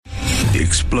The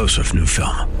explosive new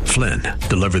film, Flynn,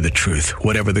 Deliver the Truth,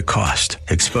 Whatever the Cost,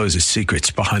 exposes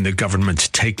secrets behind the government's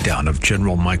takedown of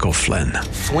General Michael Flynn.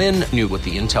 Flynn knew what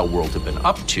the intel world had been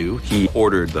up to. He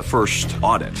ordered the first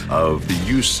audit of the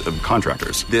use of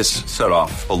contractors. This set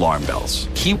off alarm bells.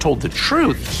 He told the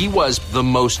truth. He was the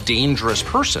most dangerous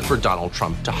person for Donald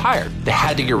Trump to hire. They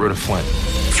had to get rid of Flynn.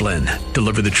 Flynn,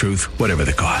 Deliver the Truth, Whatever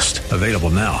the Cost. Available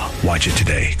now. Watch it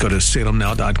today. Go to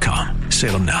salemnow.com.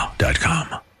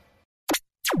 salemnow.com.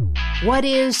 What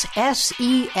is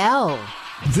SEL?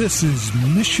 This is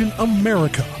Mission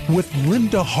America with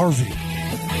Linda Harvey.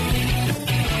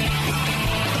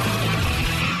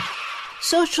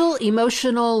 Social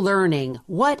emotional learning.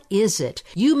 What is it?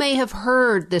 You may have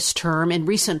heard this term in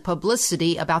recent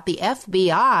publicity about the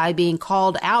FBI being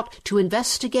called out to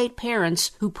investigate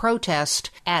parents who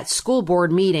protest at school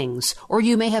board meetings, or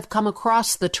you may have come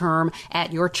across the term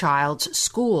at your child's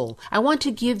school. I want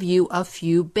to give you a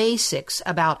few basics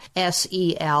about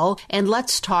SEL, and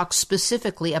let's talk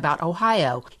specifically about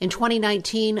Ohio. In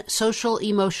 2019, social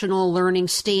emotional learning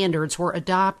standards were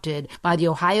adopted by the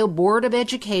Ohio Board of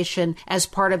Education as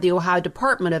part of the Ohio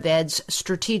Department of Ed's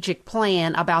strategic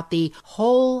plan about the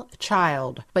whole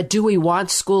child. But do we want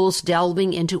schools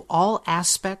delving into all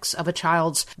aspects of a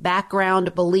child's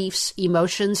background, beliefs,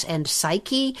 emotions, and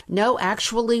psyche? No,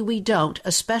 actually we don't,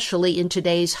 especially in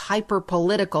today's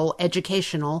hyper-political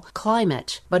educational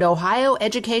climate. But Ohio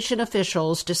education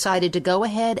officials decided to go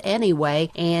ahead anyway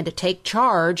and take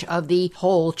charge of the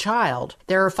whole child.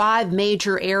 There are 5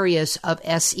 major areas of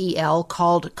SEL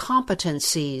called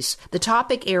competencies. The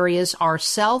topic areas are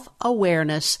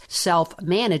self-awareness,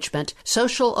 self-management,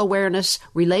 social awareness,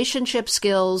 relationship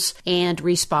skills, and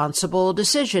responsible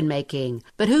decision-making.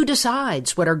 But who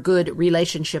decides what are good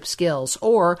relationship skills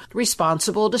or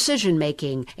responsible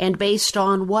decision-making, and based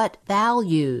on what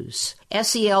values?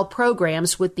 SEL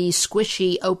programs with these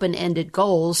squishy, open-ended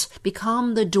goals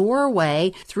become the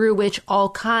doorway through which all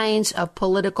kinds of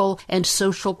political and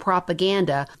social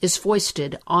propaganda is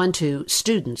foisted onto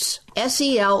students.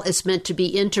 SEL is meant to be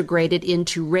integrated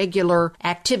into regular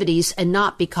activities and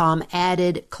not become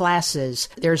added classes.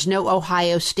 There's no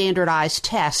Ohio standardized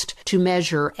test to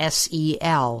measure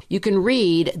SEL. You can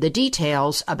read the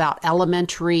details about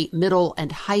elementary, middle,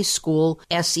 and high school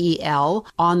SEL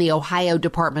on the Ohio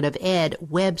Department of Ed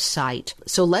website.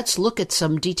 So let's look at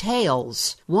some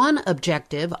details. One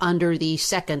objective under the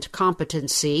second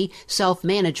competency,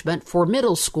 self-management for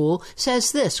middle school,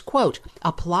 says this, quote,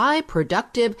 apply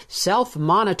productive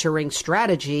self-monitoring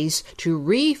strategies to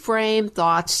reframe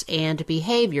thoughts and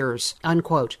behaviors,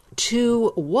 unquote.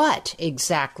 To what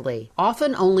exactly?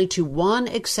 Often only to one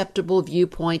acceptable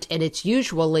viewpoint, and it's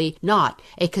usually not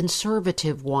a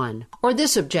conservative one. Or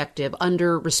this objective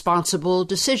under responsible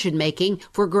decision-making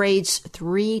for grades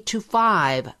 3 to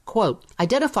 5, quote,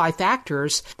 identify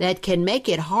factors that can make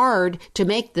it hard to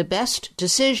make the best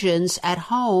decisions at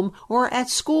home or at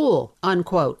school,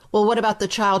 unquote. Well, what about the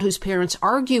child whose parents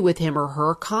argue with him or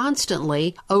her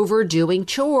constantly over doing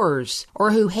chores,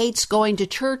 or who hates going to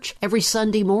church every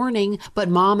Sunday morning, but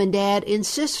mom and dad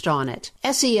insist on it?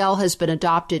 SEL has been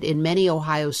adopted in many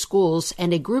Ohio schools,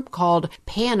 and a group called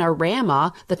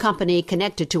Panorama, the company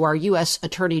connected to our U.S.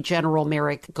 Attorney General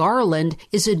Merrick Garland,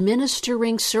 is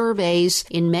administering surveys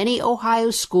in many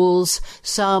Ohio schools,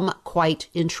 some quite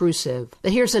intrusive.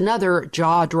 But here's another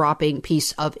jaw-dropping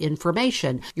piece of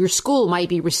information. Your school might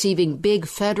be receiving big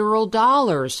federal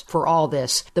dollars for all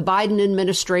this. The Biden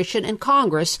administration and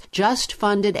Congress just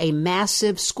funded a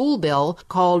massive school bill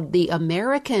called the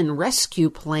American Rescue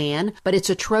Plan, but it's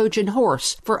a Trojan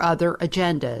horse for other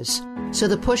agendas. So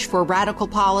the push for radical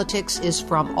politics is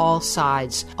from all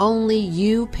sides. Only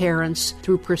you, parents,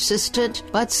 through persistent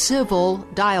but civil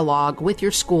dialogue with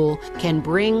your school, can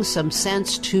bring some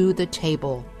sense to the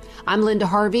table. I'm Linda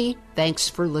Harvey. Thanks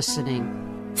for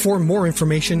listening. For more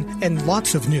information and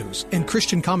lots of news and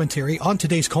Christian commentary on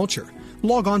today's culture,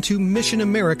 log on to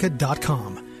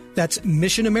missionamerica.com. That's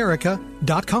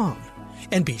missionamerica.com.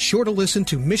 And be sure to listen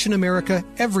to Mission America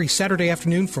every Saturday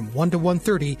afternoon from 1 to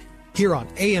 1:30 here on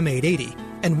AM 880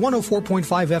 and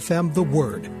 104.5 FM The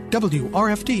Word,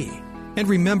 WRFD. And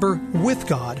remember, with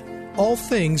God, all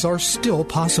things are still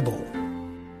possible.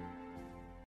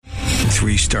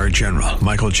 3-star General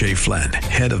Michael J. Flynn,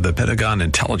 head of the Pentagon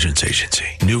Intelligence Agency,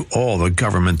 knew all the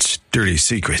government's dirty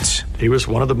secrets. He was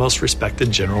one of the most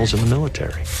respected generals in the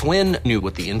military. Flynn knew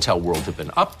what the intel world had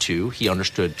been up to. He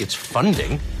understood its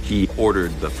funding. He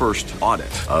ordered the first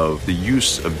audit of the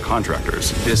use of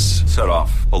contractors. This set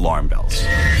off alarm bells.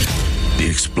 The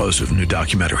explosive new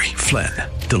documentary, Flynn,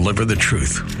 Deliver the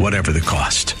Truth, Whatever the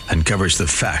Cost, uncovers the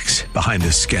facts behind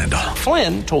this scandal.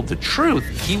 Flynn told the truth.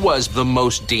 He was the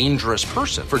most dangerous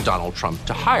person for Donald Trump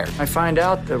to hire. I find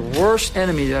out the worst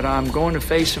enemy that I'm going to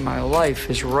face in my life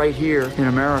is right here in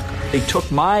America. They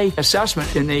took my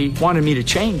assessment and they wanted me to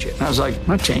change it. And I was like, I'm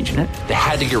not changing it. They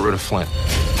had to get rid of Flynn.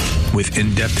 With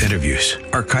in-depth interviews,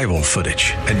 archival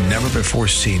footage, and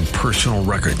never-before-seen personal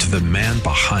records of the man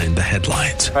behind the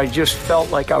headlines. I just felt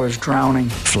like I was drowning.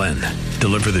 Flynn,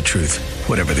 Deliver the Truth,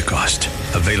 Whatever the Cost.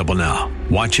 Available now.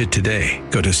 Watch it today.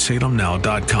 Go to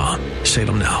salemnow.com.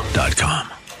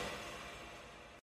 salemnow.com.